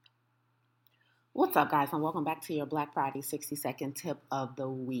What's up, guys, and welcome back to your Black Friday 60-second tip of the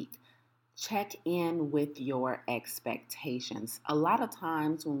week. Check in with your expectations. A lot of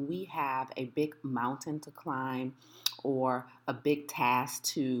times when we have a big mountain to climb or a big task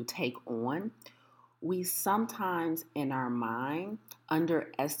to take on, we sometimes in our mind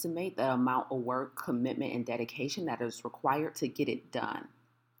underestimate the amount of work, commitment, and dedication that is required to get it done.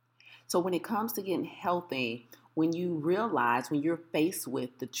 So when it comes to getting healthy, when you realize when you're faced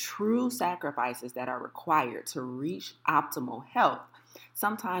with the true sacrifices that are required to reach optimal health,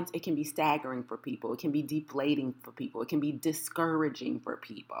 sometimes it can be staggering for people. It can be deflating for people. It can be discouraging for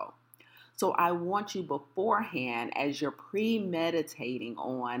people. So I want you beforehand, as you're premeditating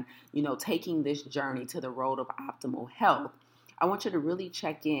on, taking this journey to the road of optimal health, I want you to really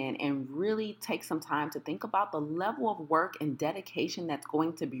check in and really take some time to think about the level of work and dedication that's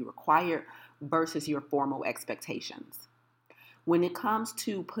going to be required versus your formal expectations. When it comes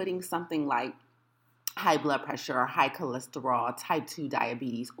to putting something like high blood pressure or high cholesterol, type 2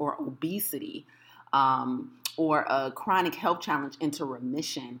 diabetes, or obesity, or a chronic health challenge into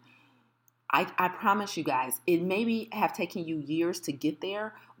remission, I promise you guys, it may have taken you years to get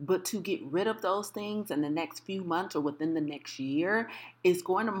there, but to get rid of those things in the next few months or within the next year is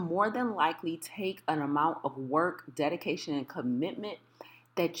going to more than likely take an amount of work, dedication, and commitment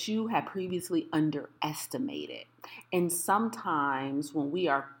that you had previously underestimated. And sometimes when we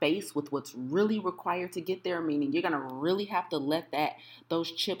are faced with what's really required to get there, meaning you're going to really have to let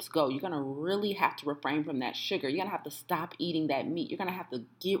those chips go. You're going to really have to refrain from that sugar. You're going to have to stop eating that meat. You're going to have to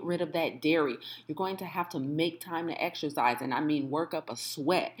get rid of that dairy. You're going to have to make time to exercise, and I mean work up a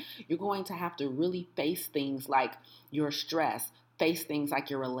sweat. You're going to have to really face things like your stress, face things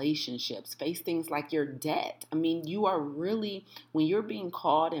like your relationships, face things like your debt. I mean, you are really, when you're being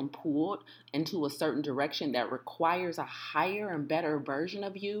called and pulled into a certain direction that requires a higher and better version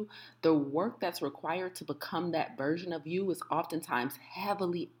of you, the work that's required to become that version of you is oftentimes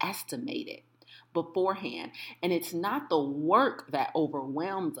heavily estimated beforehand. And it's not the work that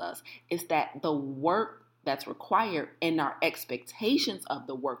overwhelms us, it's that the work that's required and our expectations of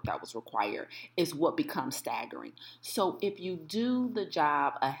the work that was required is what becomes staggering. So if you do the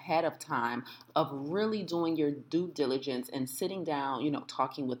job ahead of time of really doing your due diligence and sitting down,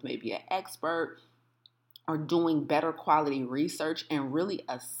 talking with maybe an expert or doing better quality research and really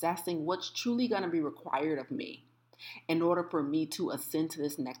assessing what's truly going to be required of me in order for me to ascend to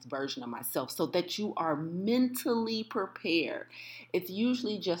this next version of myself, so that you are mentally prepared. It's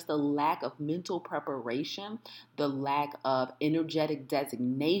usually just the lack of mental preparation, the lack of energetic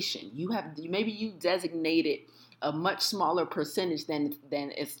designation. Maybe you designated a much smaller percentage than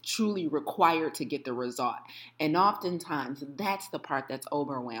is truly required to get the result. And oftentimes that's the part that's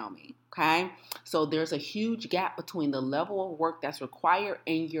overwhelming. Okay. So there's a huge gap between the level of work that's required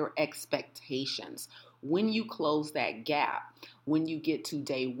and your expectations. When you close that gap, when you get to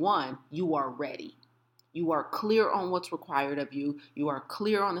day one, you are ready. You are clear on what's required of you. You are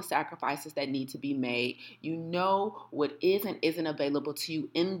clear on the sacrifices that need to be made. You know what is and isn't available to you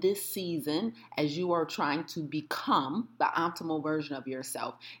in this season as you are trying to become the optimal version of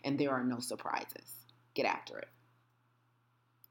yourself, and there are no surprises. Get after it.